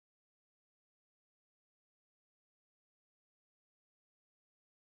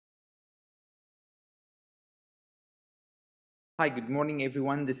Hi, good morning,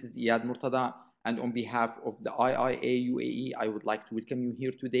 everyone. This is Iyad Murtada, and on behalf of the IIA UAE, I would like to welcome you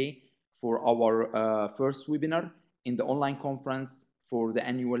here today for our first webinar in the online conference for the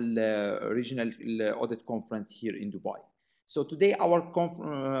annual regional audit conference here in Dubai. So today our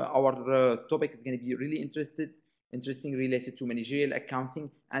topic is going to be really interesting related to managerial accounting.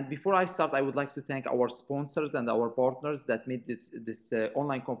 And before I start, I would like to thank our sponsors and our partners that made this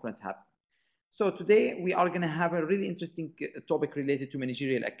online conference happen. So today we are going to have a really interesting topic related to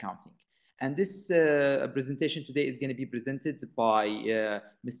managerial accounting. And this presentation today is going to be presented by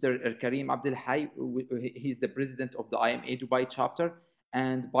Mr. Karim Abdel Hay. He's the president of the IMA Dubai chapter,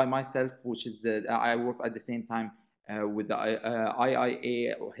 and by myself, which is I work at the same time with the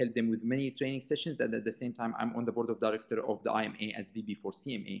IIA, help them with many training sessions, and at the same time, I'm on the board of director of the IMA as VP for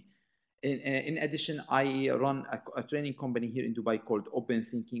CMA. In addition, I run a training company here in Dubai called Open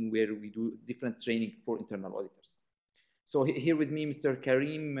Thinking, where we do different training for internal auditors. So here with me, Mr.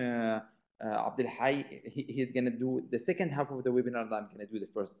 Karim Abdel Hay, he's going to do the second half of the webinar, and I'm going to do the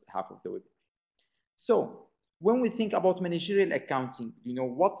first half of the webinar. So when we think about managerial accounting,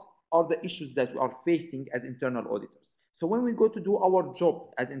 what are the issues that we are facing as internal auditors? So when we go to do our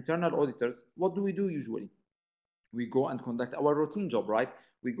job as internal auditors, what do we do usually? We go and conduct our routine job, right?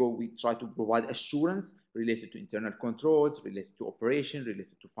 We try to provide assurance related to internal controls, related to operation,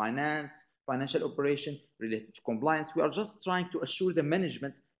 related to finance, financial operation, related to compliance. We are just trying to assure the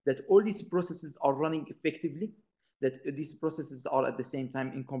management that all these processes are running effectively, that these processes are at the same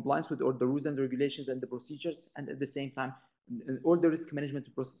time in compliance with all the rules and regulations and the procedures, and at the same time, all the risk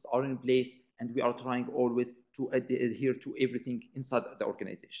management processes are in place, and we are trying always to adhere to everything inside the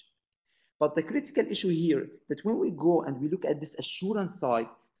organization. But the critical issue here that when we go and we look at this assurance side,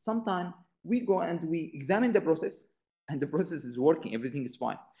 sometimes we go and we examine the process and the process is working, everything is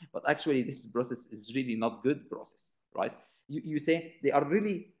fine. But actually this process is really not good process, right? You say they are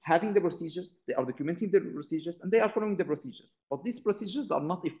really having the procedures, they are documenting the procedures, and they are following the procedures. But these procedures are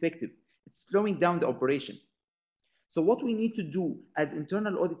not effective. It's slowing down the operation. So what we need to do as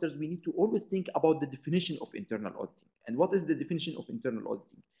internal auditors, we need to always think about the definition of internal auditing. And what is the definition of internal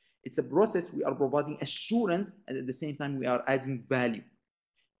auditing? It's a process we are providing assurance, and at the same time we are adding value.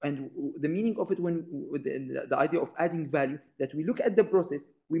 And the meaning of it, when the idea of adding value, that we look at the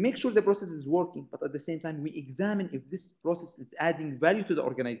process, we make sure the process is working, but at the same time we examine if this process is adding value to the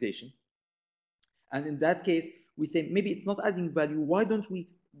organization. And in that case, we say maybe it's not adding value. Why don't we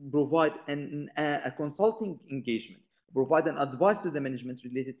provide a consulting engagement, provide an advice to the management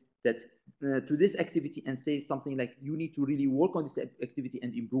related that to this activity, and say something like, you need to really work on this activity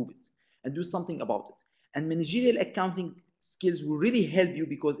and improve it and do something about it. And managerial accounting skills will really help you,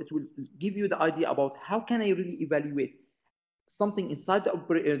 because it will give you the idea about how can I really evaluate something inside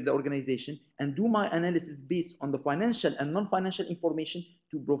the organization and do my analysis based on the financial and non-financial information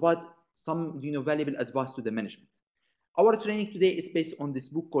to provide some valuable advice to the management. Our training today is based on this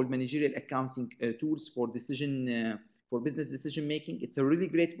book called Managerial Accounting Tools for Business Decision Making. It's a really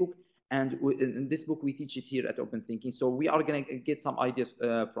great book, and in this book we teach it here at Open Thinking. So we are going to get some ideas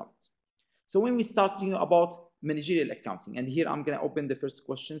from it. So when we start about managerial accounting, and here I'm going to open the first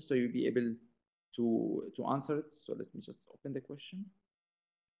question so you'll be able to answer it. So let me just open the question.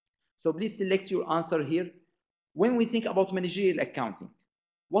 So please select your answer here. When we think about managerial accounting,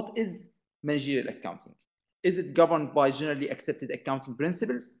 what is managerial accounting? Is it governed by generally accepted accounting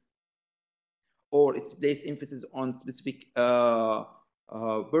principles, or it's placed emphasis on specific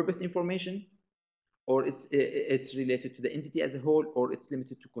purpose information, or it's related to the entity as a whole, or it's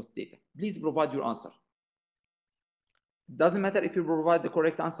limited to cost data? Please provide your answer. Doesn't matter if you provide the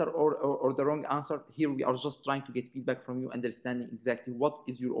correct answer or the wrong answer. Here we are just trying to get feedback from you, understanding exactly what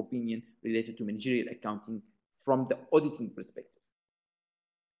is your opinion related to managerial accounting from the auditing perspective.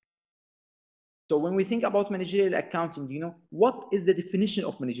 So when we think about managerial accounting, what is the definition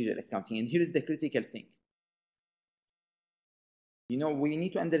of managerial accounting? And here is the critical thing. We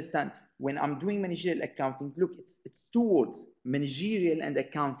need to understand, when I'm doing managerial accounting, look, it's two words, managerial and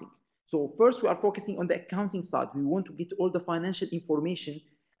accounting. So first we are focusing on the accounting side. We want to get all the financial information,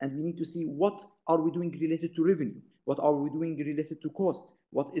 and we need to see what are we doing related to revenue, what are we doing related to cost,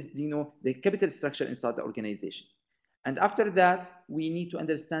 what is the capital structure inside the organization. And after that, we need to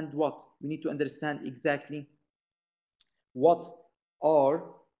understand what? We need to understand exactly what are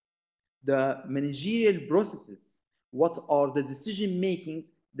the managerial processes, what are the decision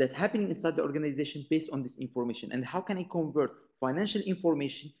makings that happening inside the organization based on this information, and how can I convert financial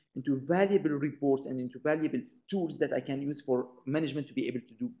information into valuable reports and into valuable tools that I can use for management to be able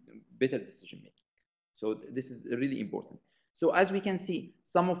to do better decision making. So this is really important. So as we can see,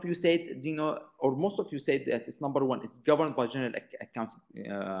 some of you said, or most of you said that it's number one, it's governed by general accounting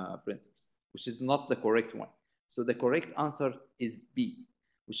principles, which is not the correct one. So the correct answer is B,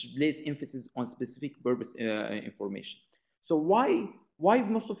 which places emphasis on specific purpose information. So why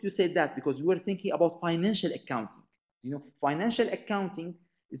most of you said that? Because you were thinking about financial accounting. Financial accounting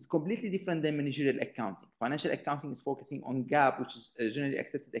is completely different than managerial accounting. Financial accounting is focusing on GAAP, which is generally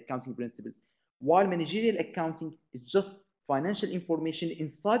accepted accounting principles, while managerial accounting is just financial information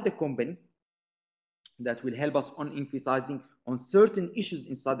inside the company that will help us on emphasizing on certain issues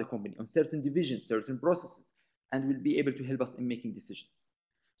inside the company, on certain divisions, certain processes, and will be able to help us in making decisions.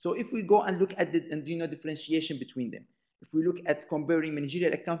 So if we go and look at the differentiation between them, if we look at comparing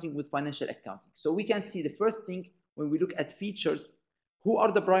managerial accounting with financial accounting, so we can see the first thing when we look at features, who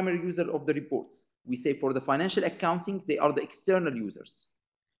are the primary users of the reports? We say for the financial accounting, they are the external users,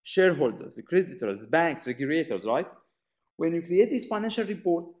 shareholders, the creditors, banks, regulators, right? When you create these financial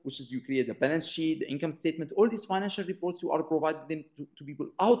reports, which is you create the balance sheet, the income statement, all these financial reports, you are providing them to people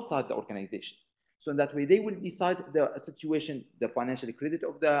outside the organization. So in that way, they will decide the situation, the financial credit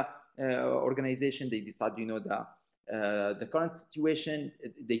of the organization. They decide, the current situation.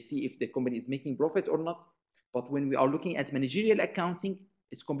 They see if the company is making profit or not. But when we are looking at managerial accounting,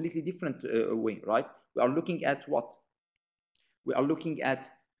 it's completely different way, right? We are looking at what? We are looking at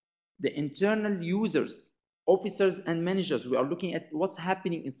the internal users, officers and managers. We are looking at what's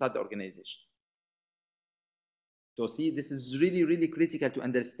happening inside the organization. So see, this is really, really critical to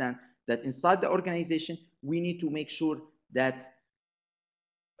understand that inside the organization, we need to make sure that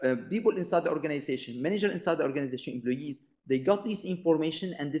people inside the organization, managers inside the organization, employees, they got this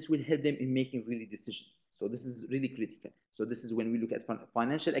information, and this will help them in making really decisions. So this is really critical. So this is when we look at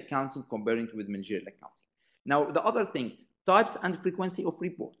financial accounting comparing with managerial accounting. Now, the other thing, types and frequency of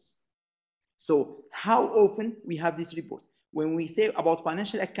reports. So how often we have these reports? When we say about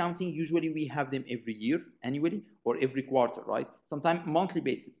financial accounting, usually we have them every year, annually, or every quarter, right? Sometimes monthly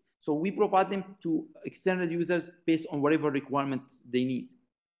basis. So we provide them to external users based on whatever requirements they need.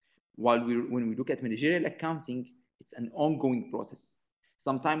 While when we look at managerial accounting, it's an ongoing process.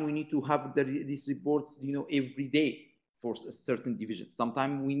 Sometimes we need to have these reports, every day for certain divisions.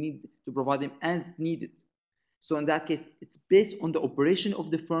 Sometimes we need to provide them as needed. So in that case, it's based on the operation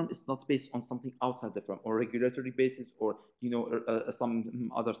of the firm. It's not based on something outside the firm or regulatory basis or some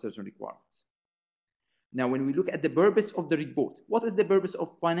other certain requirements. Now, when we look at the purpose of the report, what is the purpose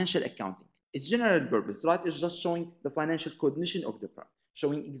of financial accounting? It's general purpose, right? It's just showing the financial condition of the firm,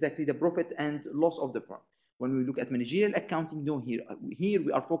 showing exactly the profit and loss of the firm. When we look at managerial accounting, no, here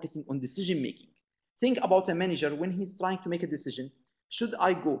we are focusing on decision making. Think about a manager when he's trying to make a decision. Should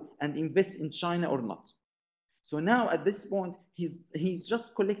I go and invest in China or not? So now at this point, he's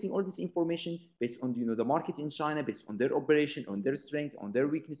just collecting all this information based on the market in China, based on their operation, on their strength, on their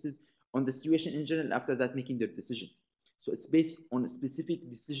weaknesses, on the situation in general. After that, making their decision. So it's based on a specific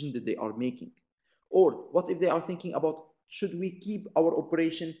decision that they are making. Or what if they are thinking about, should we keep our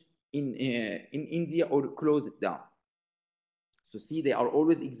operation in India or close it down? So see, they are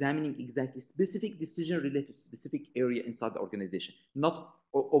always examining exactly specific decision related to specific area inside the organization, not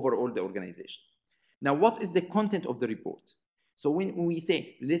overall the organization. Now, what is the content of the report? So when we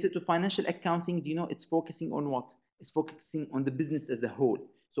say related to financial accounting, it's focusing on what? It's focusing on the business as a whole.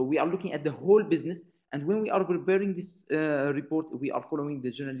 So we are looking at the whole business. And when we are preparing this report, we are following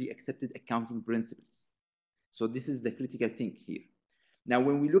the generally accepted accounting principles. So this is the critical thing here. Now,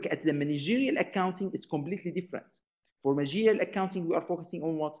 when we look at the managerial accounting, it's completely different. For managerial accounting, we are focusing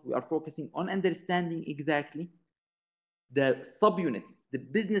on what? We are focusing on understanding exactly the subunits, the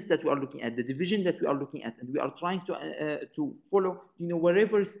business that we are looking at, the division that we are looking at, and we are trying to follow,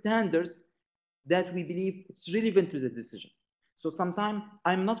 wherever standards that we believe it's relevant to the decision. So sometimes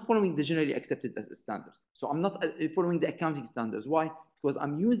I'm not following the generally accepted standards. So I'm not following the accounting standards. Why? Because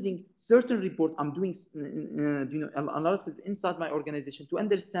I'm using certain report. I'm doing analysis inside my organization to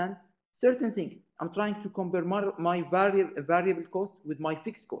understand certain things. I'm trying to compare my variable cost with my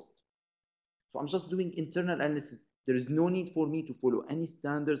fixed cost. So I'm just doing internal analysis. There is no need for me to follow any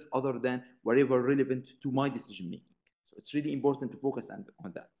standards other than whatever relevant to my decision making. So it's really important to focus on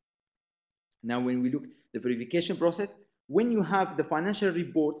that. Now, when we look at the verification process, when you have the financial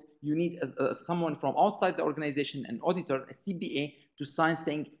report, you need someone from outside the organization, an auditor, a CPA, to sign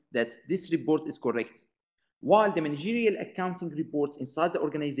saying that this report is correct. While the managerial accounting reports inside the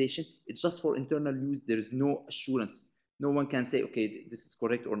organization, it's just for internal use. There is no assurance. No one can say, okay, this is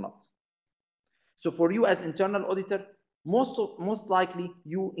correct or not. So for you as internal auditor, most likely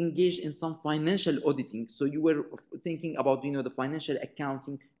you engage in some financial auditing. So you were thinking about, the financial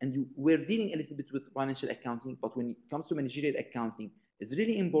accounting, and you were dealing a little bit with financial accounting. But when it comes to managerial accounting, it's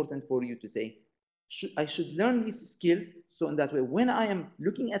really important for you to say, I should learn these skills, so in that way, when I am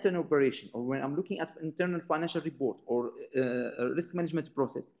looking at an operation, or when I'm looking at internal financial report or a risk management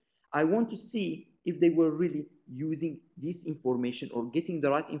process, I want to see if they were really using this information or getting the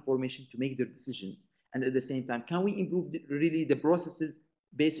right information to make their decisions. And at the same time, can we improve really the processes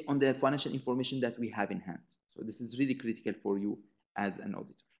based on the financial information that we have in hand? So this is really critical for you as an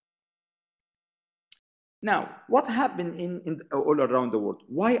auditor. Now, what happened in all around the world?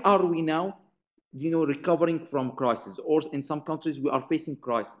 Why are we now, recovering from crisis, or in some countries we are facing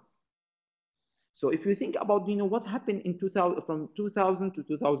crisis? So if you think about, what happened in 2000, from 2000 to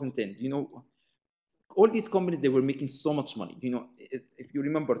 2010, all these companies, they were making so much money. If you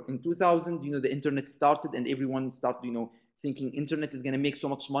remember, in 2000, the internet started, and everyone started, thinking internet is going to make so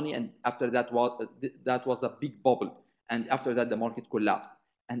much money. And after that was a big bubble. And after that, the market collapsed.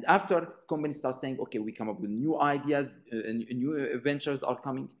 And after, companies start saying, okay, we come up with new ideas, new ventures are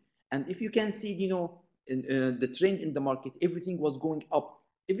coming. And if you can see, the trend in the market, everything was going up.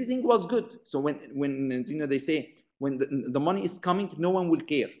 Everything was good. So when they say, when the money is coming, no one will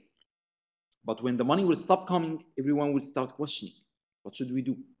care. But when the money will stop coming, everyone will start questioning, what should we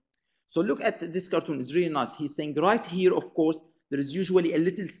do? So look at this cartoon, it's really nice. He's saying right here, of course, there is usually a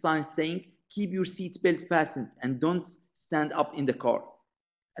little sign saying, keep your seat belt fastened and don't stand up in the car.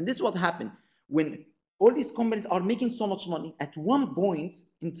 And this is what happened. When all these companies are making so much money, at one point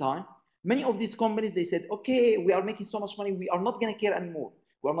in time, many of these companies, they said, okay, we are making so much money, we are not going to care anymore.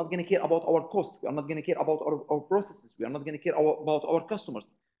 We are not going to care about our cost. We are not going to care about our processes. We are not going to care about our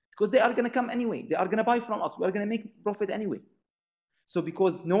customers. Because they are going to come anyway. They are going to buy from us. We are going to make profit anyway. So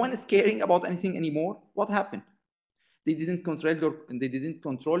because no one is caring about anything anymore, what happened? They didn't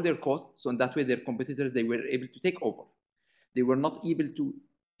control their costs. So in that way, their competitors, they were able to take over. They were not able to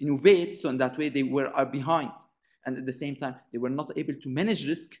innovate. So in that way, they were behind. And at the same time, they were not able to manage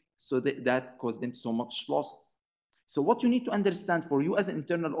risk. So that caused them so much losses. So what you need to understand for you as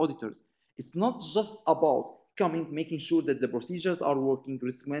internal auditors, it's not just about making sure that the procedures are working,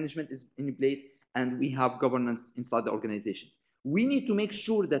 risk management is in place, and we have governance inside the organization. We need to make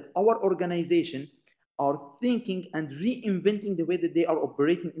sure that our organization are thinking and reinventing the way that they are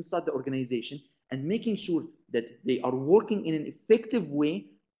operating inside the organization, and making sure that they are working in an effective way,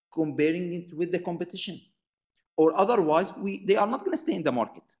 comparing it with the competition. Or otherwise, they are not going to stay in the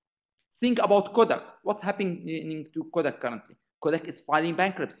market. Think about Kodak. What's happening to Kodak currently? Kodak is filing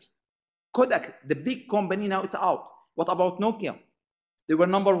bankruptcy. Kodak, the big company, now it's out. What about Nokia? They were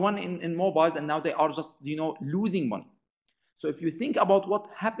number one in mobiles, and now they are just, losing money. So if you think about what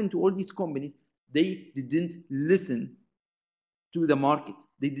happened to all these companies, they didn't listen to the market.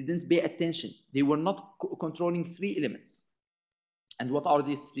 They didn't pay attention. They were not controlling three elements. And what are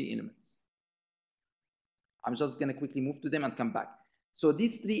these three elements? I'm just going to quickly move to them and come back. So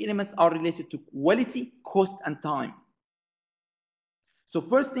these three elements are related to quality, cost, and time. So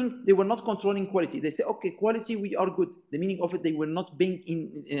first thing, they were not controlling quality. They say, okay, quality, we are good. The meaning of it, they were not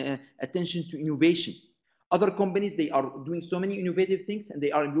paying attention to innovation. Other companies, they are doing so many innovative things, and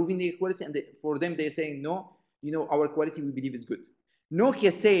they are improving their quality. And for them, they're saying, no, our quality, we believe is good.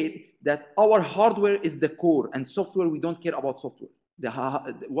 Nokia said that our hardware is the core, and software, we don't care about software.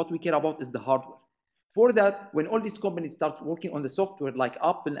 What we care about is the hardware. For that, when all these companies start working on the software, like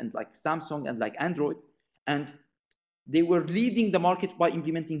Apple and like Samsung and like Android, and they were leading the market by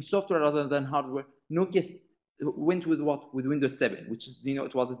implementing software rather than hardware, Nokia went with what? With Windows 7, which is,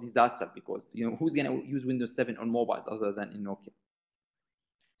 it was a disaster, because, who's going to use Windows 7 on mobiles other than in Nokia?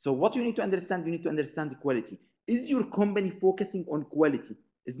 So what you need to understand, you need to understand the quality. Is your company focusing on quality?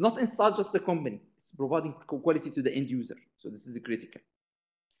 It's not inside just the company. It's providing quality to the end user. So this is critical.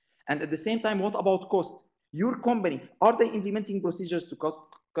 And at the same time, what about cost? Your company, are they implementing procedures to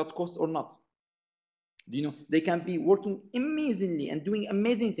cut costs or not? They can be working amazingly and doing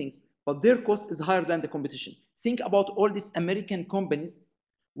amazing things, but their cost is higher than the competition. Think about all these American companies,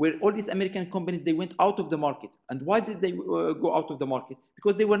 where all these American companies, they went out of the market. And why did they go out of the market?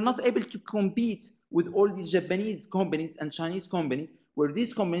 Because they were not able to compete with all these Japanese companies and Chinese companies, where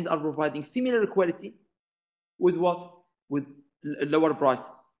these companies are providing similar quality with what? With lower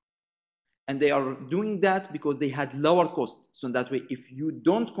prices. And they are doing that because they had lower cost. So in that way, if you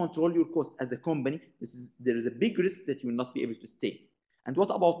don't control your cost as a company, there is a big risk that you will not be able to stay. And what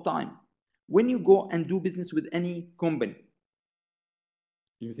about time? When you go and do business with any company,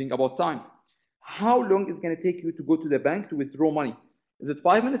 you think about time. How long is it going to take you to go to the bank to withdraw money? Is it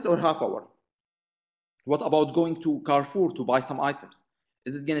 5 minutes or half hour? What about going to Carrefour to buy some items?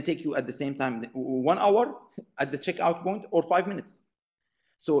 Is it going to take you at the same time 1 hour at the checkout point or 5 minutes?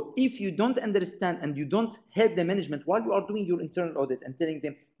 So if you don't understand and you don't help the management while you are doing your internal audit and telling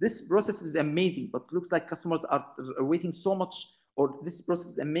them this process is amazing, but looks like customers are waiting so much, or this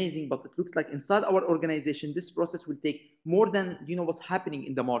process is amazing, but it looks like inside our organization, this process will take more than what's happening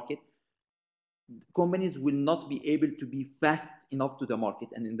in the market, companies will not be able to be fast enough to the market,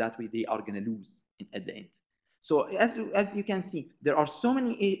 and in that way they are going to lose at the end. So as you can see, there are so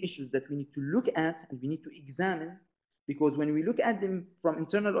many issues that we need to look at and we need to examine, because when we look at them from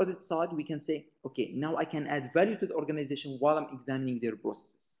internal audit side, we can say, okay, now I can add value to the organization while I'm examining their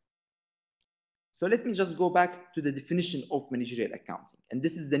processes. So let me just go back to the definition of managerial accounting. And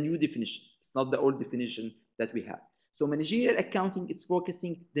this is the new definition. It's not the old definition that we have. So managerial accounting is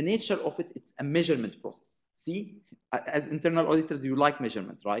focusing, the nature of it, it's a measurement process. See, as internal auditors, you like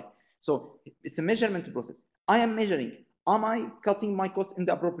measurement, right? So it's a measurement process. I am measuring, am I cutting my costs in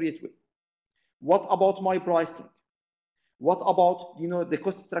the appropriate way? What about my pricing? What about, the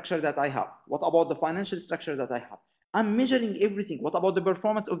cost structure that I have? What about the financial structure that I have? I'm measuring everything. What about the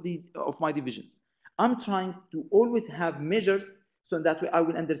performance of my divisions? I'm trying to always have measures so that way I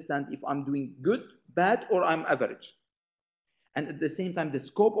will understand if I'm doing good, bad, or I'm average. And at the same time, the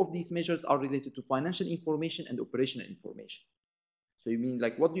scope of these measures are related to financial information and operational information. So you mean,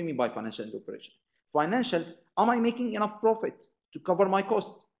 like, what do you mean by financial and operation? Financial, am I making enough profit to cover my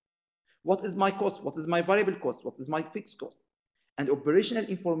cost? What is my cost? What is my variable cost? What is my fixed cost? And operational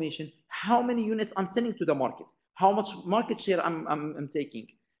information, how many units I'm selling to the market? How much market share I'm taking?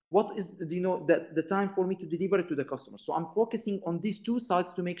 What is the time for me to deliver it to the customer? So I'm focusing on these two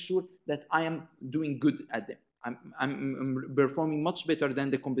sides to make sure that I am doing good at them. I'm performing much better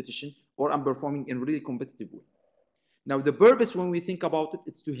than the competition, or I'm performing in a really competitive way. Now, the purpose, when we think about it,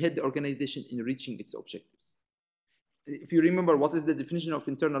 it's to help the organization in reaching its objectives. If you remember, what is the definition of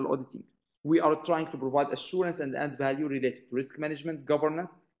internal auditing? We are trying to provide assurance and add value related to risk management,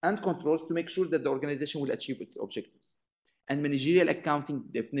 governance, and controls to make sure that the organization will achieve its objectives. And managerial accounting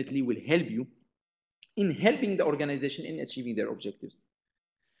definitely will help you in helping the organization in achieving their objectives.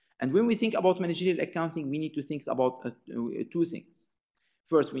 And when we think about managerial accounting, we need to think about two things.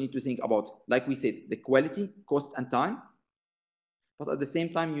 First, we need to think about, like we said, the quality, cost, and time. But at the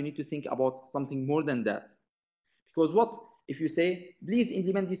same time, you need to think about something more than that. Because what if you say, please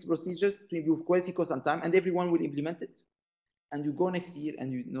implement these procedures to improve quality, cost, and time, and everyone will implement it? And you go next year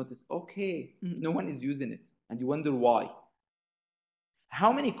and you notice, okay, no one is using it. And you wonder why.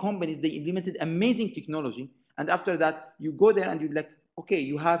 How many companies, they implemented amazing technology, and after that, you go there and you're like, okay,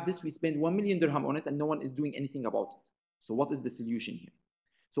 you have this, we spend 1 million dirham on it, and no one is doing anything about it. So what is the solution here?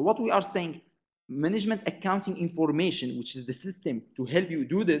 So what we are saying, management accounting information, which is the system to help you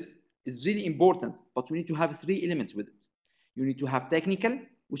do this, is really important, but we need to have 3 elements with it. You need to have technical,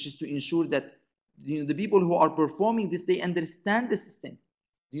 which is to ensure that the people who are performing this, they understand the system.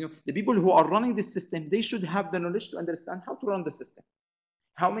 The people who are running this system, they should have the knowledge to understand how to run the system.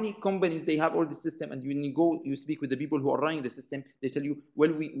 How many companies, they have all the system, and when you go, you speak with the people who are running the system, they tell you,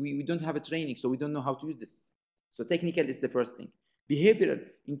 well, we don't have a training, so we don't know how to use this. So technical is the first thing. Behavioral,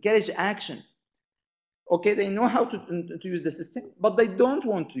 encourage action. Okay, they know how to use the system, but they don't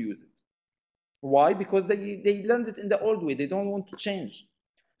want to use it. Why? Because they learned it in the old way. They don't want to change.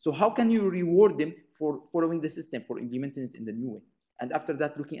 So how can you reward them for following the system, for implementing it in the new way? And after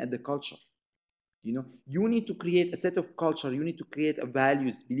that, looking at the culture. You need to create a set of culture. You need to create a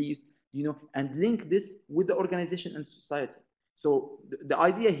values, beliefs, and link this with the organization and society. So the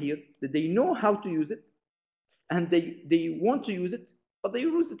idea here that they know how to use it, and they want to use it, but they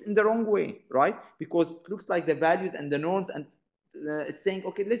use it in the wrong way, right? Because it looks like the values and the norms, and it's saying,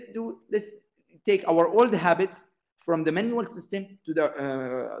 okay, let's take our old habits from the manual system to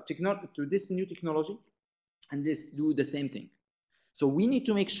the to this new technology, and let's do the same thing. So we need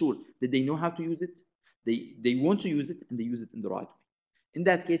to make sure that they know how to use it, they want to use it, and they use it in the right way. In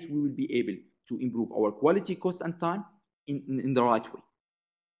that case, we will be able to improve our quality, cost, and time in the right way.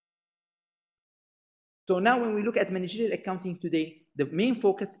 So now when we look at managerial accounting today, the main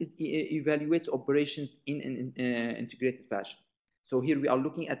focus is evaluates operations in an integrated fashion. So here we are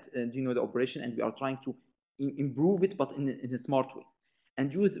looking at the operation, and we are trying to improve it, but in a smart way,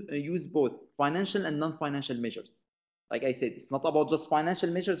 and use both financial and non-financial measures. Like I said, it's not about just financial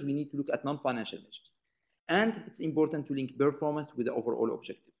measures. We need to look at non-financial measures, and it's important to link performance with the overall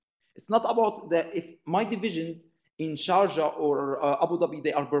objective. It's not about if my divisions in Sharjah or Abu Dhabi,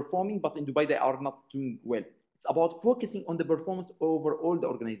 they are performing, but in Dubai they are not doing well. It's about focusing on the performance over all the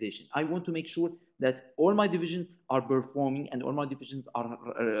organization. I want to make sure that all my divisions are performing and all my divisions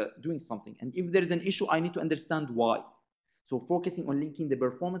are doing something. And if there is an issue, I need to understand why. So focusing on linking the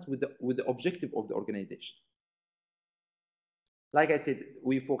performance with the objective of the organization. Like I said,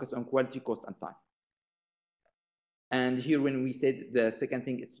 we focus on quality, cost, and time. And here, when we said the second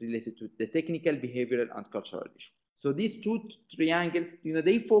thing is related to the technical, behavioral, and cultural issue. So these two triangles,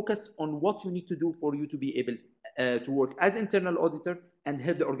 they focus on what you need to do for you to be able to work as internal auditor and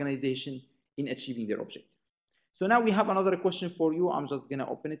help the organization in achieving their objective. So now we have another question for you. I'm just gonna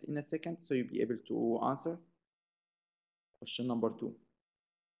open it in a second so you'll be able to answer. Question number 2.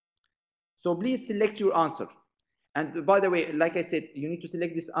 So please select your answer. And by the way, like I said, you need to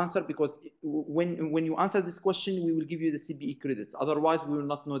select this answer because when you answer this question, we will give you the CPE credits. Otherwise, we will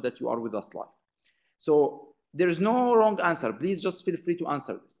not know that you are with us live. So there is no wrong answer. Please just feel free to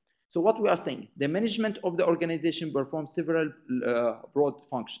answer this. So what we are saying, the management of the organization performs several broad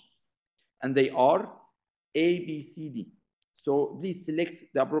functions. And they are A, B, C, D. So please select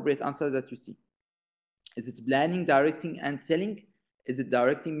the appropriate answer that you see. Is it planning, directing, and selling? Is it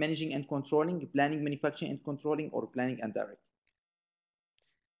directing, managing, and controlling, planning, manufacturing, and controlling, or planning and directing?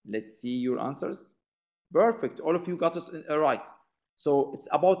 Let's see your answers. Perfect. All of you got it right. So it's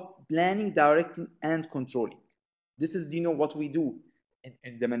about planning, directing, and controlling. This is, what we do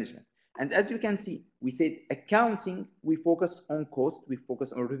in the management. And as you can see, we said accounting, we focus on cost, we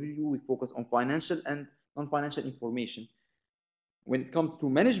focus on revenue, we focus on financial and non-financial information. When it comes to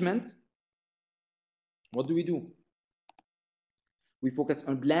management, what do? We focus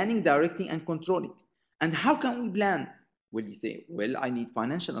on planning, directing, and controlling. And how can we plan? Well, you say, well, I need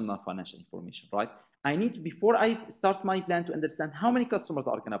financial and non-financial information, right? I need, before I start my plan, to understand how many customers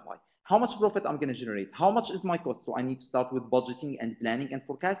are going to buy, how much profit I'm going to generate, how much is my cost. So I need to start with budgeting and planning and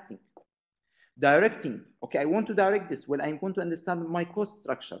forecasting. Directing, okay, I want to direct this. Well, I'm going to understand my cost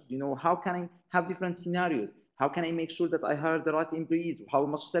structure. How can I have different scenarios? How can I make sure that I hire the right employees? How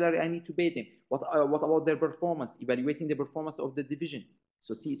much salary I need to pay them? What about their performance? Evaluating the performance of the division.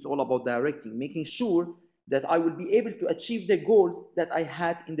 So see, it's all about directing, making sure that I will be able to achieve the goals that I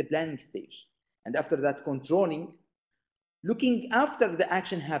had in the planning stage. And after that, controlling, looking after the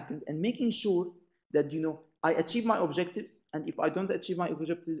action happened and making sure that, I achieve my objectives. And if I don't achieve my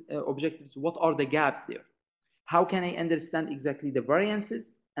objectives, what are the gaps there? How can I understand exactly the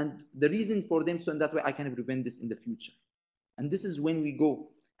variances and the reason for them, so in that way I can prevent this in the future? And this is when we go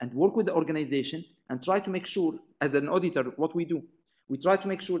and work with the organization and try to make sure, as an auditor, what we do. We try to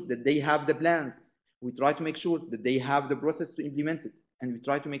make sure that they have the plans. We try to make sure that they have the process to implement it. And we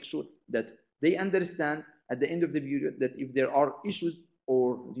try to make sure that they understand at the end of the period that if there are issues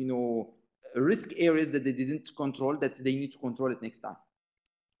or, risk areas that they didn't control, that they need to control it next time.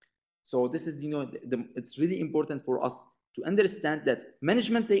 So this is, it's really important for us to understand that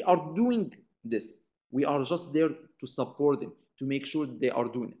management, they are doing this. We are just there to support them, to make sure that they are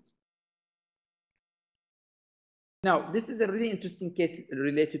doing it. Now, this is a really interesting case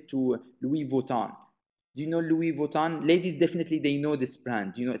related to Louis Vuitton. Do you know Louis Vuitton? Ladies, definitely, they know this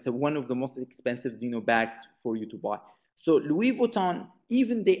brand. It's one of the most expensive, bags for you to buy. So Louis Vuitton,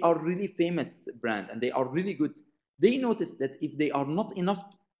 even they are really famous brand and they are really good. They notice that if they are not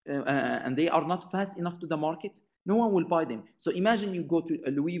enough and they are not fast enough to the market, no one will buy them. So imagine you go to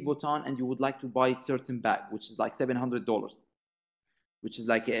a Louis Vuitton and you would like to buy a certain bag, which is like $700, which is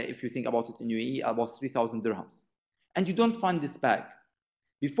like, if you think about it in UAE, about 3,000 dirhams. And you don't find this bag.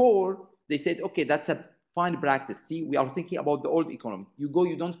 Before, they said, okay, that's a fine practice. See, we are thinking about the old economy. You go,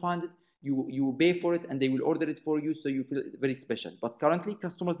 you don't find it, you pay for it, and they will order it for you, so you feel very special. But currently,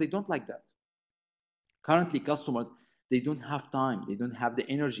 customers, they don't like that. Currently, customers, they don't have time. They don't have the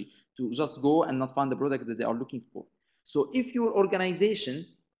energy to just go and not find the product that they are looking for. So if your organization,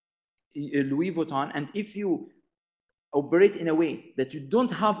 Louis Vuitton, and if you operate in a way that you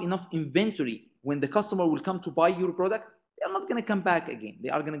don't have enough inventory when the customer will come to buy your product, they are not going to come back again. They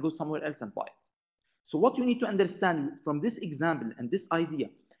are going to go somewhere else and buy it. So what you need to understand from this example and this idea,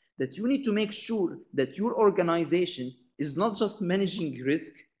 that you need to make sure that your organization is not just managing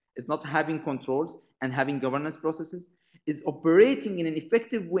risk, is not having controls and having governance processes, is operating in an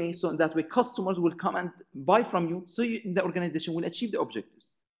effective way, so that way customers will come and buy from you, so the organization will achieve the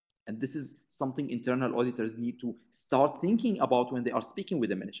objectives. And this is something internal auditors need to start thinking about when they are speaking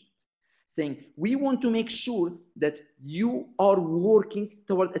with the management, saying, we want to make sure that you are working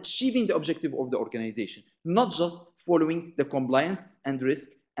toward achieving the objective of the organization, not just following the compliance and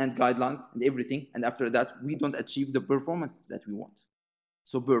risk and guidelines and everything, and after that, we don't achieve the performance that we want.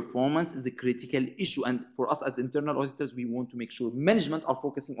 So performance is a critical issue, and for us as internal auditors, we want to make sure management are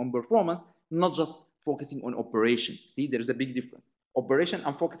focusing on performance, not just focusing on operation. See, there is a big difference. Operation,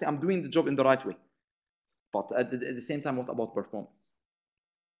 I'm doing the job in the right way. But at the same time, what about performance?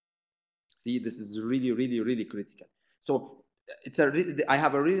 See, this is really, really, really critical. So I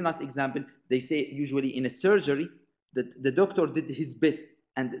have a really nice example. They say usually in a surgery that the doctor did his best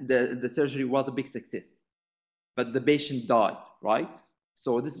and the surgery was a big success, but the patient died, right?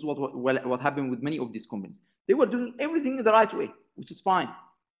 So this is what happened with many of these companies. They were doing everything in the right way, which is fine,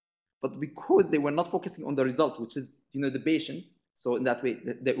 but because they were not focusing on the result, which is the patient. So in that way,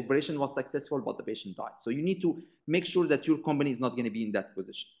 the operation was successful, but the patient died. So you need to make sure that your company is not going to be in that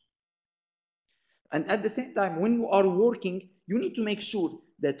position. And at the same time, when you are working, you need to make sure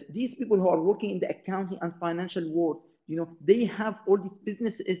that these people who are working in the accounting and financial world, they have all these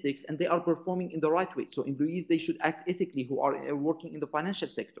business ethics and they are performing in the right way. So employees, they should act ethically who are working in the financial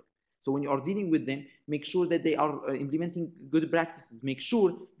sector. So when you are dealing with them, make sure that they are implementing good practices. Make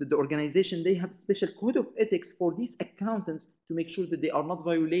sure that the organization, they have a special code of ethics for these accountants to make sure that they are not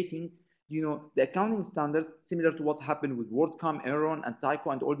violating the accounting standards, similar to what happened with WorldCom, Enron, and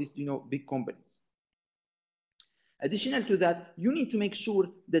Tyco, and all these big companies. Additional to that, you need to make sure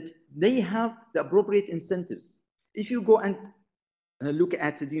that they have the appropriate incentives. If you go and look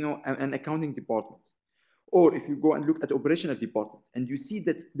at an accounting department, or if you go and look at operational department, and you see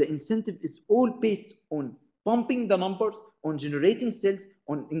that the incentive is all based on pumping the numbers, on generating sales,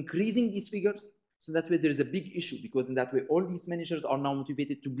 on increasing these figures, so that way there is a big issue, because in that way all these managers are now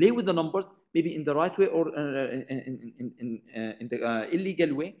motivated to play with the numbers, maybe in the right way or in the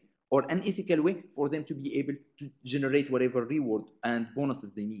illegal way or unethical way, for them to be able to generate whatever reward and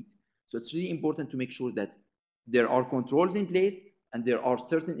bonuses they need. So it's really important to make sure that there are controls in place and there are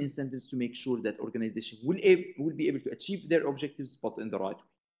certain incentives to make sure that organization will be able to achieve their objectives, but in the right way.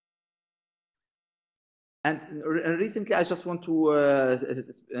 And recently, I just want to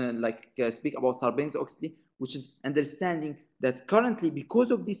speak about Sarbanes-Oxley, which is understanding that currently,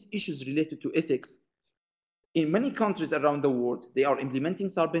 because of these issues related to ethics, in many countries around the world, they are implementing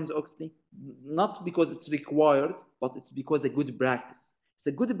Sarbanes-Oxley, not because it's required, but it's because it's a good practice. It's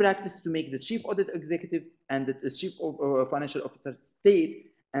a good practice to make the chief audit executive and the chief financial officer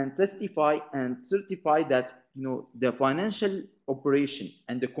state and testify and certify that the financial operation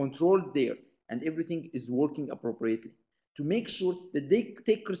and the controls there and everything is working appropriately, to make sure that they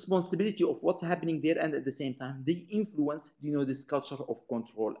take responsibility of what's happening there, and at the same time they influence this culture of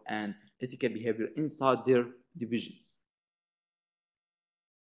control and ethical behavior inside their divisions.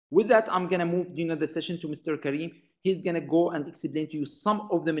 With that, I'm gonna move the session to Mr. Karim. He's gonna go and explain to you some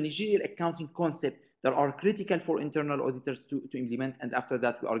of the managerial accounting concepts that are critical for internal auditors to implement, and after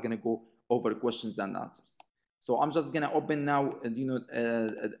that we are gonna go over questions and answers. So I'm just gonna open now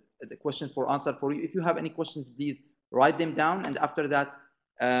the question for answer for you. If you have any questions, please write them down, and after that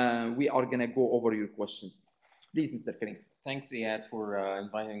we are gonna go over your questions. Please, Mr. Karim. Thanks, Iyad, for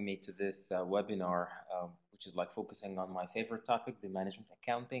inviting me to this webinar, which is like focusing on my favorite topic, the management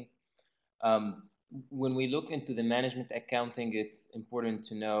accounting. When we look into the management accounting, it's important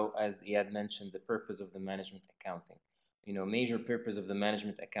to know, as Iyad mentioned, the purpose of the management accounting. Major purpose of the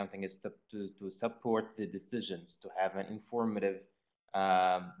management accounting is to support the decisions, to have an informative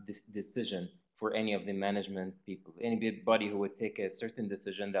decision for any of the management people. Anybody who would take a certain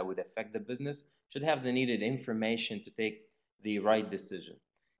decision that would affect the business should have the needed information to take the right decision.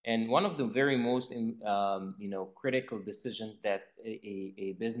 And one of the very most critical decisions that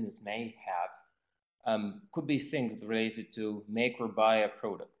a business may have could be things related to make or buy a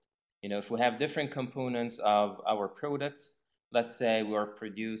product. If we have different components of our products, let's say we are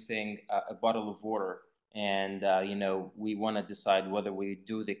producing a bottle of water, and we want to decide whether we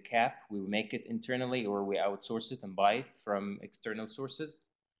do the cap, we make it internally, or we outsource it and buy it from external sources.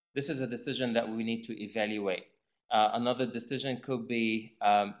 This is a decision that we need to evaluate. Another decision could be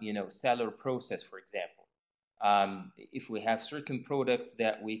sell or process, for example. If we have certain products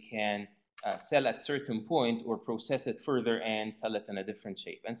that we can sell at certain point, or process it further and sell it in a different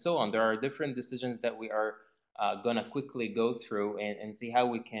shape, and so on. There are different decisions that we are gonna quickly go through and see how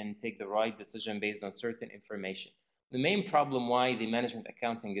we can take the right decision based on certain information. The main problem why the management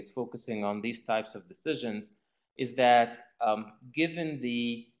accounting is focusing on these types of decisions is that given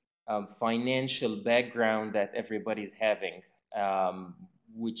the financial background that everybody's having,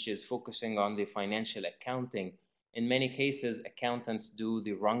 which is focusing on the financial accounting, in many cases accountants do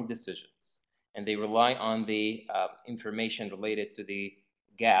the wrong decisions, and they rely on the information related to the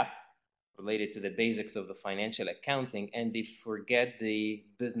GAAP, related to the basics of the financial accounting, and they forget the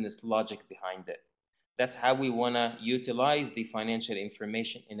business logic behind it. That's how we want to utilize the financial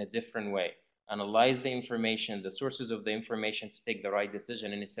information in a different way. Analyze the information, the sources of the information, to take the right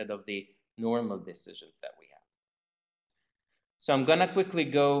decision, and instead of the normal decisions that we have. So I'm gonna quickly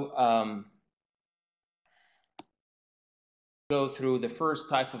go through the first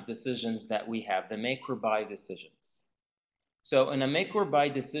type of decisions that we have, the make or buy decisions. So in a make or buy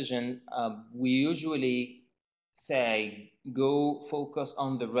decision, we usually say, go focus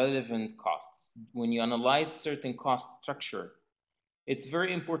on the relevant costs. When you analyze certain cost structure, it's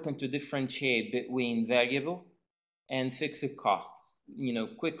very important to differentiate between variable and fixed costs. You know,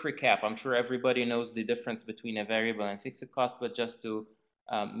 quick recap, I'm sure everybody knows the difference between a variable and fixed cost, but just to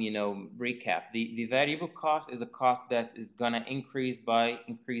you know, recap, the variable cost is a cost that is gonna increase by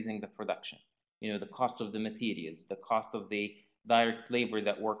increasing the production. You know, the cost of the materials, the cost of the direct labor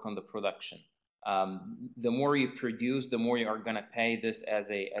that work on the production. The more you produce, the more you are gonna pay this as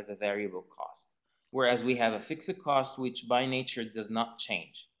a variable cost. Whereas we have a fixed cost, which by nature does not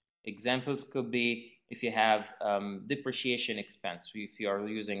change. Examples could be if you have depreciation expense. If you are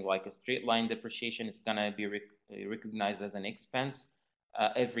using like a straight line depreciation, it's gonna be recognized as an expense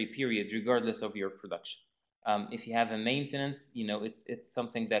every period, regardless of your production. If you have a maintenance, you know, it's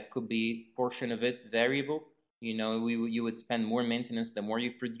something that could be portion of it variable. You know, you would spend more maintenance the more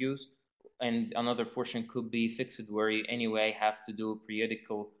you produce, and another portion could be fixed, where you anyway have to do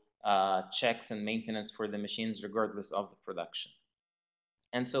periodical checks and maintenance for the machines, regardless of the production,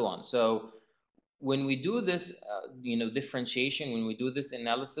 and so on. So when we do this, you know, differentiation, when we do this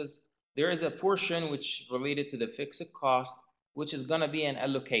analysis, there is a portion which related to the fixed cost, which is going to be an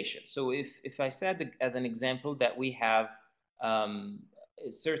allocation. So if I said as an example that we have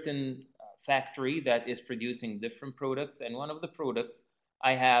a certain factory that is producing different products, and one of the products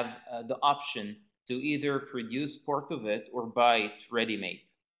I have the option to either produce part of it or buy it ready-made,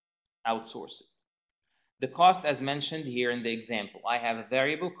 outsource it. The cost, as mentioned here in the example, I have a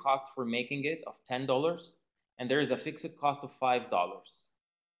variable cost for making it of $10, and there is a fixed cost of $5.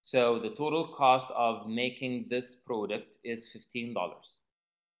 So the total cost of making this product is $15,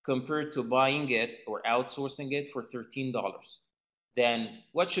 compared to buying it or outsourcing it for $13. Then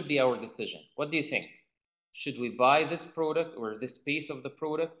what should be our decision? What do you think? Should we buy this product or this piece of the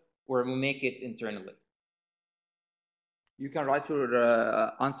product, or we make it internally? You can write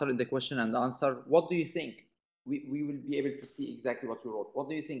your answer in the question and answer. What do you think? We will be able to see exactly what you wrote. What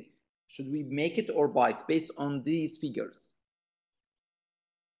do you think? Should we make it or buy it based on these figures?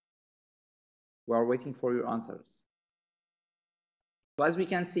 We are waiting for your answers. So as we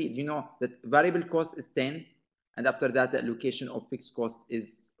can see, you know that variable cost is 10, and after that the allocation of fixed cost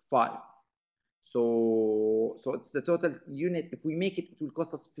is 5. So it's the total unit. If we make it, it will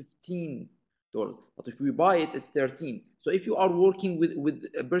cost us $15. But if we buy it, it's 13. So if you are working with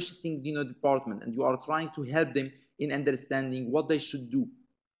a purchasing, you know, department, and you are trying to help them in understanding what they should do,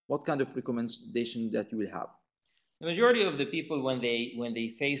 what kind of recommendation that you will have? The majority of the people, when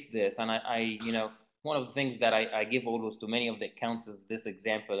they face this, and I you know, one of the things that I give always to many of the accountants is this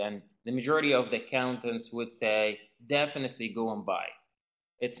example, and the majority of the accountants would say, definitely go and buy.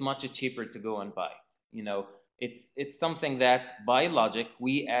 It's much cheaper to go and buy. You know, it's something that by logic,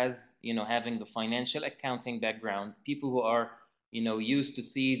 we as, you know, having the financial accounting background, people who are, you know, used to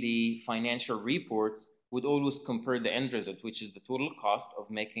see the financial reports would always compare the end result, which is the total cost of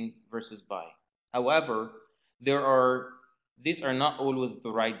making versus buying. However, these are not always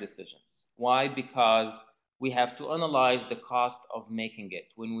the right decisions. Why? Because we have to analyze the cost of making it.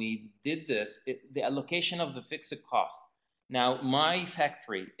 When we did this, the allocation of the fixed cost. Now, my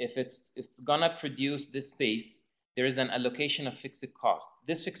factory, if it's gonna produce this piece, there is an allocation of fixed cost.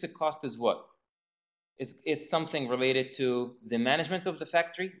 This fixed cost is what? It's something related to the management of the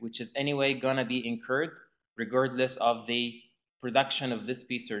factory, which is anyway gonna be incurred regardless of the production of this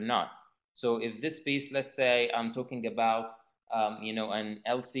piece or not. So if this piece, let's say I'm talking about you know, an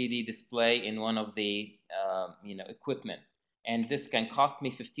LCD display in one of the you know, equipment, and this can cost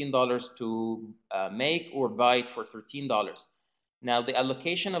me $15 to make or buy it for $13. Now the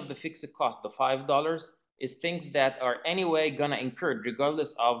allocation of the fixed cost, the $5, is things that are anyway gonna incur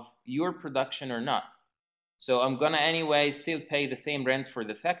regardless of your production or not. So I'm gonna anyway still pay the same rent for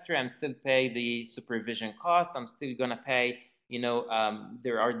the factory. I'm still pay the supervision cost. I'm still gonna pay, you know,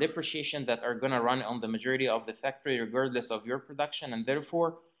 there are depreciation that are gonna run on the majority of the factory regardless of your production, and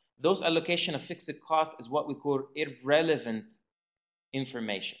therefore those allocation of fixed cost is what we call irrelevant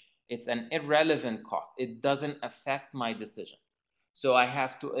information. It's an irrelevant cost. It doesn't affect my decision. So I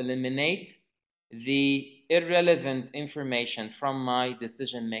have to eliminate the irrelevant information from my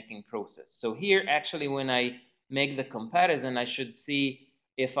decision-making process. So here, actually, when I make the comparison, I should see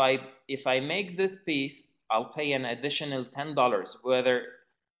if I make this piece, I'll pay an additional $10, whether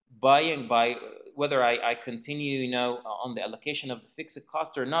whether I continue, on the allocation of the fixed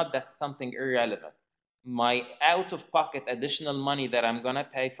cost or not, that's something irrelevant. My out-of-pocket additional money that I'm gonna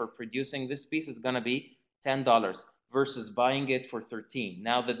pay for producing this piece is gonna be $10 versus buying it for 13.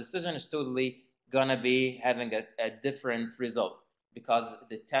 Now the decision is totally gonna be having a different result because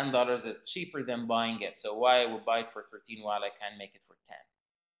the $10 is cheaper than buying it. So why I would buy it for 13 while I can make it for 10?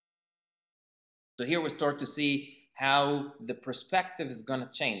 So here we start to see how the perspective is going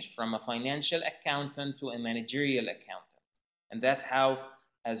to change from a financial accountant to a managerial accountant. And that's how,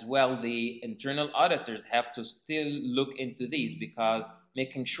 as well, the internal auditors have to still look into these, because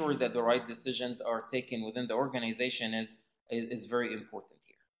making sure that the right decisions are taken within the organization is very important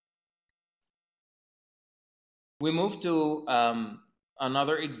here. We move to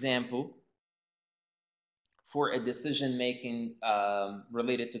another example for a decision making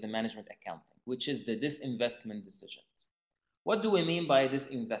related to the management accounting, which is the disinvestment decisions. What do we mean by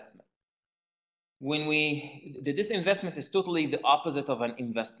disinvestment? The disinvestment is totally the opposite of an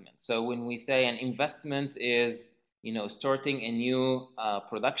investment. So when we say an investment is, starting a new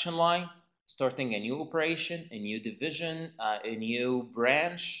production line, starting a new operation, a new division, a new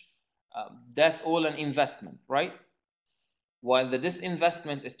branch, that's all an investment, right? While the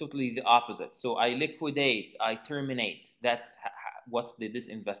disinvestment is totally the opposite. So I liquidate, I terminate. That's what's the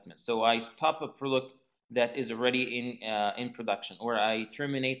disinvestment. So I stop a product that is already in production, or I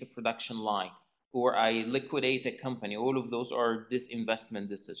terminate a production line, or I liquidate a company. All of those are disinvestment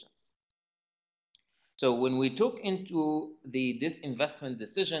decisions. So when we took into the disinvestment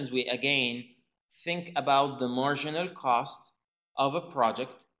decisions, we again think about the marginal cost of a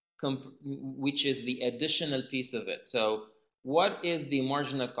project, which is the additional piece of it. So what is the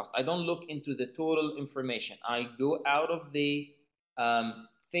marginal cost? I don't look into the total information. I go out of the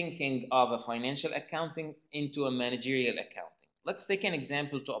thinking of a financial accounting into a managerial accounting. Let's take an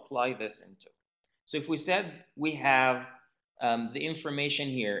example to apply this into. So if we said we have the information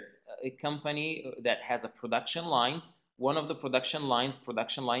here, a company that has a production lines, one of the production lines,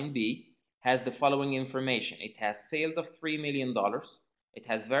 production line B, has the following information. It has sales of $3 million. It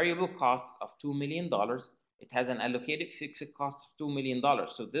has variable costs of $2 million. It has an allocated fixed cost of $2 million.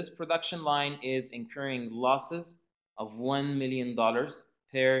 So this production line is incurring losses of $1 million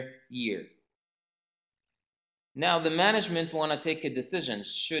per year. Now the management want to take a decision.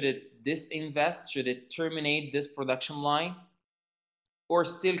 Should it disinvest? Should it terminate this production line? Or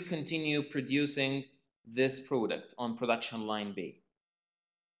still continue producing this product on production line B?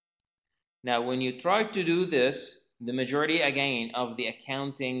 Now when you try to do this, the majority again of the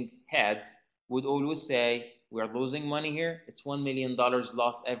accounting heads would always say, we're losing money here. It's $1 million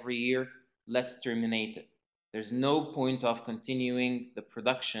loss every year. Let's terminate it. There's no point of continuing the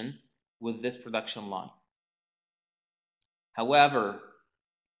production with this production line. However,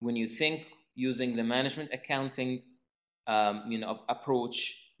 when you think using the management accounting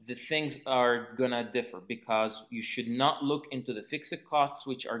approach, the things are gonna differ, because you should not look into the fixed costs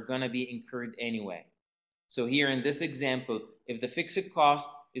which are gonna be incurred anyway. So here in this example, if the fixed cost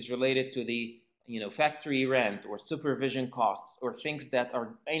is related to the factory rent or supervision costs or things that are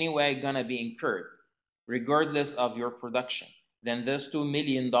anyway gonna be incurred regardless of your production, then those $2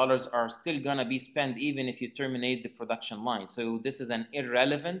 million are still gonna be spent even if you terminate the production line. So this is an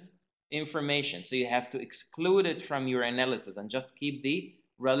irrelevant information. So you have to exclude it from your analysis and just keep the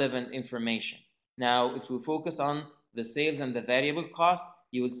relevant information. Now, if we focus on the sales and the variable cost,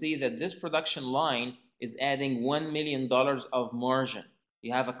 you will see that this production line is adding $1 million of margin.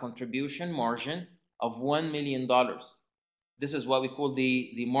 You have a contribution margin of $1 million. This is what we call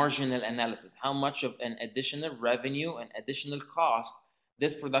the marginal analysis. How much of an additional revenue and additional cost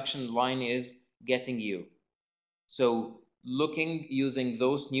this production line is getting you. So using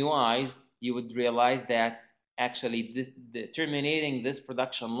those new eyes, you would realize that actually terminating this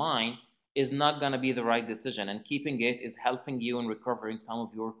production line is not going to be the right decision, and keeping it is helping you in recovering some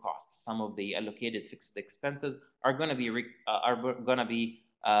of your costs. Some of the allocated fixed expenses are going to be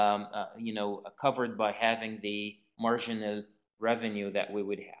covered by having the marginal revenue that we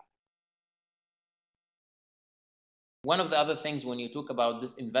would have. One of the other things when you talk about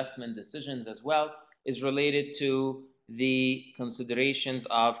this investment decisions as well is related to the considerations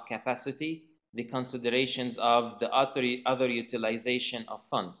of capacity, the considerations of the other utilization of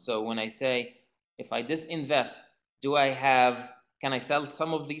funds. So when I say, if I disinvest, can I sell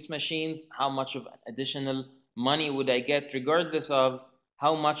some of these machines? How much of additional money would I get, regardless of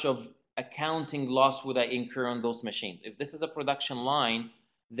how much of accounting loss would I incur on those machines? If this is a production line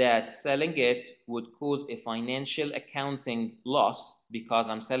that selling it would cause a financial accounting loss because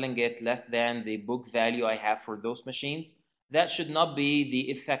I'm selling it less than the book value I have for those machines, that should not be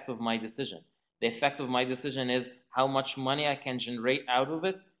the effect of my decision. The effect of my decision is how much money I can generate out of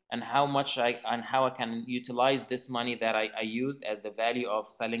it, and how I can utilize this money that I used as the value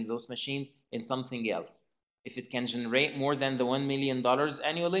of selling those machines in something else. If it can generate more than the $1 million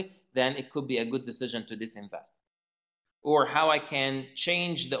annually, then it could be a good decision to disinvest. Or how I can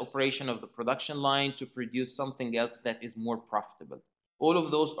change the operation of the production line to produce something else that is more profitable. All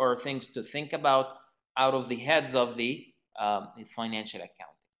of those are things to think about out of the heads of the financial accounting.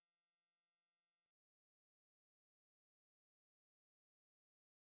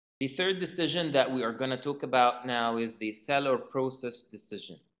 The third decision that we are going to talk about now is the sell or process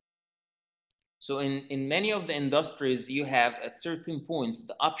decision. So in many of the industries, you have at certain points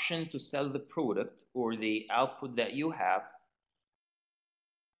the option to sell the product or the output that you have,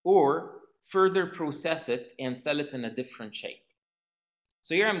 or further process it and sell it in a different shape.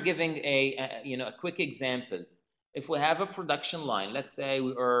 So here I'm giving a quick example. If we have a production line, let's say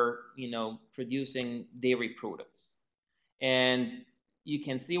we are producing dairy products, and you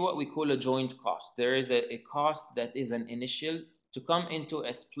can see what we call a joint cost. There is a cost that is an initial to come into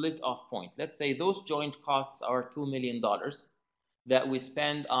a split off point. Let's say those joint costs are $2 million that we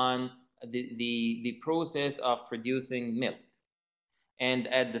spend on the process of producing milk. And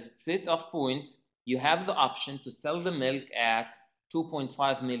at the split off point, you have the option to sell the milk at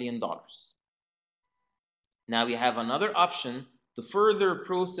 $2.5 million. Now you have another option to further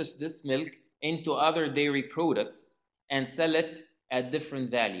process this milk into other dairy products and sell it at different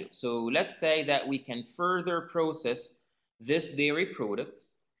value. So let's say that we can further process this dairy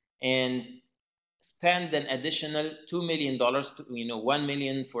products and spend an additional $2 million to, $1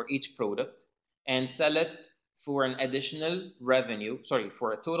 million for each product, and sell it for an additional revenue,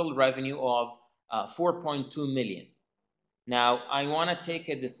 for a total revenue of 4.2 million. Now I want to take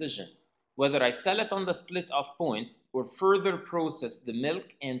a decision whether I sell it on the split off point or further process the milk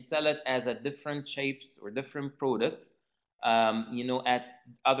and sell it as a different shapes or different products, at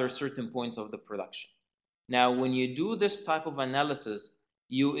other certain points of the production. Now, when you do this type of analysis,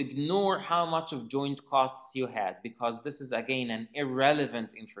 you ignore how much of joint costs you had, because this is again an irrelevant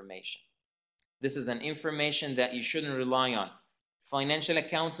information. This is an information that you shouldn't rely on. Financial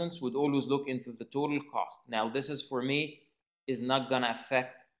accountants would always look into the total cost. Now, this is, for me, is not going to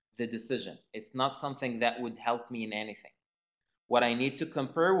affect the decision. It's not something that would help me in anything. What I need to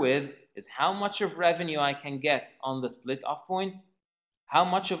compare with is how much of revenue I can get on the split off point, how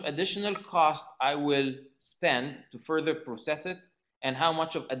much of additional cost I will spend to further process it, and how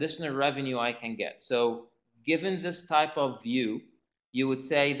much of additional revenue I can get. So given this type of view, you would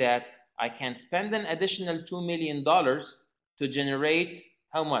say that I can spend an additional $2 million to generate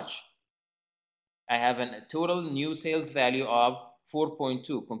how much? I have a total new sales value of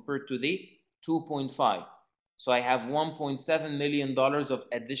 4.2 compared to the 2.5. So I have $1.7 million of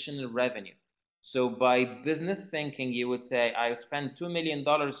additional revenue. So by business thinking, you would say I spend $2 million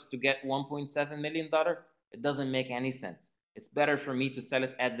to get $1.7 million. It doesn't make any sense. It's better for me to sell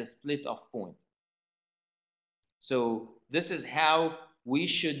it at the split off point. So this is how we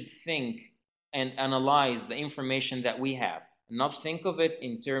should think and analyze the information that we have. Not think of it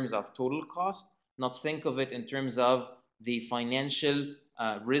in terms of total cost, not think of it in terms of the financial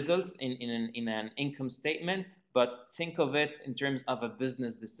results in an income statement, but think of it in terms of a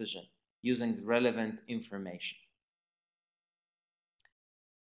business decision using the relevant information.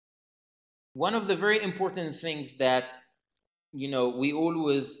 One of the very important things that we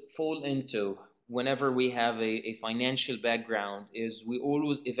always fall into whenever we have a financial background is we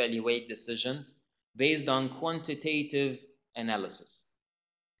always evaluate decisions based on quantitative analysis.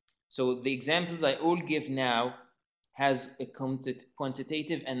 So the examples I all give now has a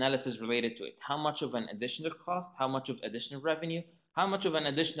quantitative analysis related to it. How much of an additional cost, how much of additional revenue, how much of an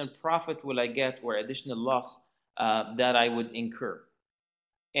additional profit will I get, or additional loss that I would incur.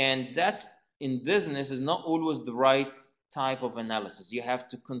 And that's, in business, is not always the right type of analysis. You have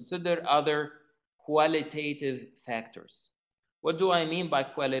to consider other qualitative factors. What do I mean by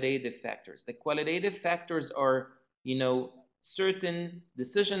qualitative factors? The qualitative factors are, certain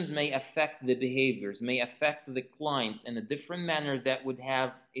decisions may affect the behaviors, may affect the clients in a different manner that would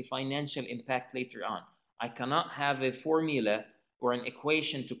have a financial impact later on. I cannot have a formula or an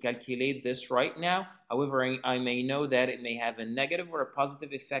equation to calculate this right now. However, I may know that it may have a negative or a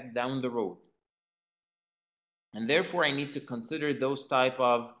positive effect down the road. And therefore, I need to consider those type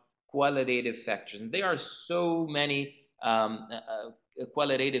of qualitative factors. And there are so many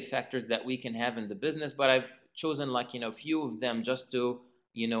qualitative factors that we can have in the business, but I've chosen a few of them just to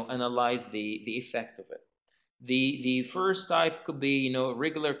analyze the effect of it. The first type could be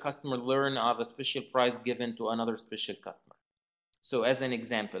regular customer learn of a special price given to another special customer. So as an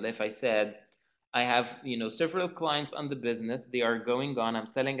example, if I said I have, several clients on the business. They are going on. I'm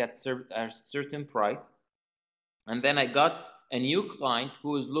selling at a certain price. And then I got a new client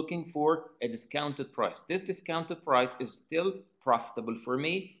who is looking for a discounted price. This discounted price is still profitable for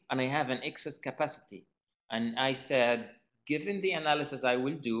me, and I have an excess capacity. And I said, given the analysis I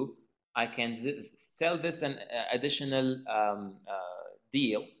will do, I can sell this an additional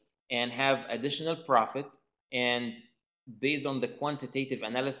deal and have additional profit. And based on the quantitative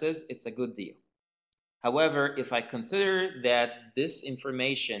analysis, it's a good deal. However, if I consider that this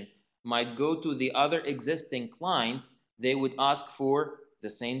information might go to the other existing clients, they would ask for the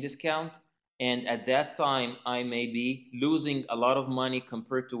same discount. And at that time, I may be losing a lot of money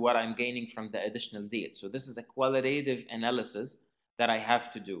compared to what I'm gaining from the additional deal. So this is a qualitative analysis that I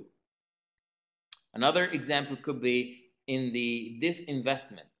have to do. Another example could be in this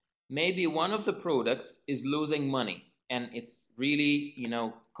investment. Maybe one of the products is losing money and it's really,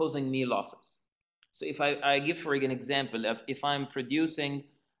 causing me losses. So if I give for an example of if I'm producing,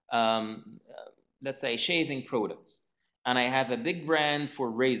 let's say, shaving products, and I have a big brand for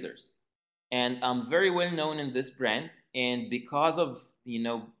razors, and I'm very well known in this brand, and because of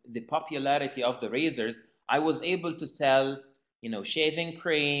the popularity of the razors, I was able to sell shaving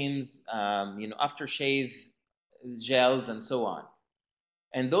creams, aftershave gels, and so on.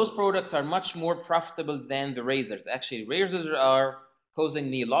 And those products are much more profitable than the razors. Actually, razors are causing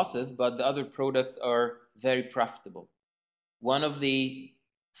me losses, but the other products are very profitable. One of the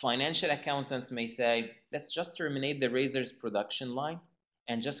financial accountants may say, let's just terminate the razors production line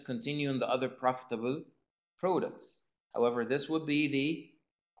and just continue on the other profitable products. However, this would be the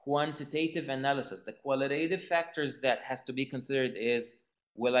quantitative analysis. The qualitative factors that has to be considered is,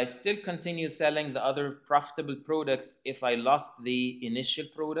 will I still continue selling the other profitable products if I lost the initial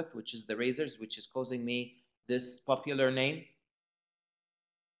product, which is the razors, which is causing me this popular name?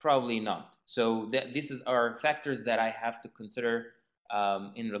 Probably not. So these are factors that I have to consider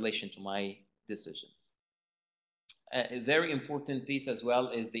in relation to my decisions. A very important piece as well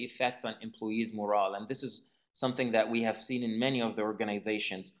is the effect on employees' morale. And this is something that we have seen in many of the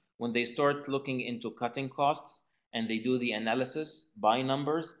organizations. When they start looking into cutting costs and they do the analysis by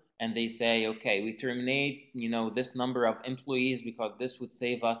numbers and they say, okay, we terminate, this number of employees because this would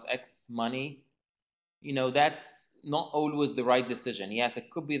save us X money, that's not always the right decision. Yes, it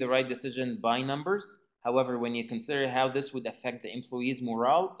could be the right decision by numbers. However, when you consider how this would affect the employees'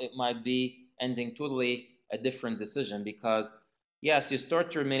 morale, it might be ending totally a different decision, because yes, you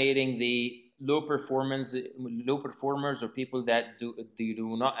start terminating the low performers or people that do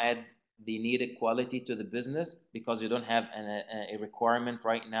not add the needed quality to the business, because you don't have a requirement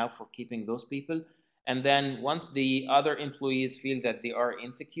right now for keeping those people. And then once the other employees feel that they are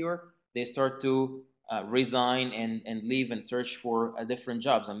insecure, they start to resign and leave and search for different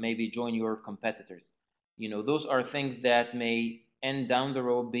jobs and maybe join your competitors. Those are things that may end down the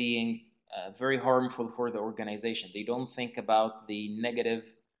road being very harmful for the organization. They don't think about the negative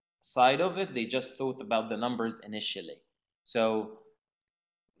side of it. They just thought about the numbers initially. So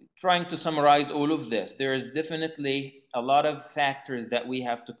trying to summarize all of this, there is definitely a lot of factors that we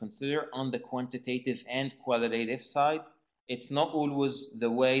have to consider on the quantitative and qualitative side. It's not always the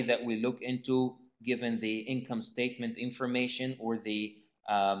way that we look into given the income statement information or the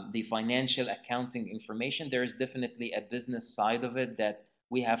financial accounting information. There is definitely a business side of it that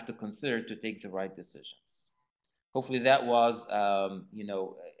we have to consider to take the right decisions. Hopefully that was,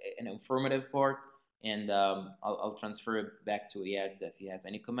 an informative part, and I'll transfer it back to Iyad if he has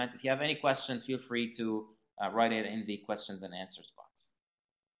any comment. If you have any questions, feel free to write it in the questions and answers box.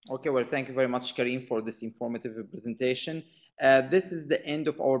 Okay, well, thank you very much, Karim, for this informative presentation. This is the end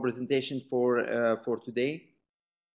of our presentation for today.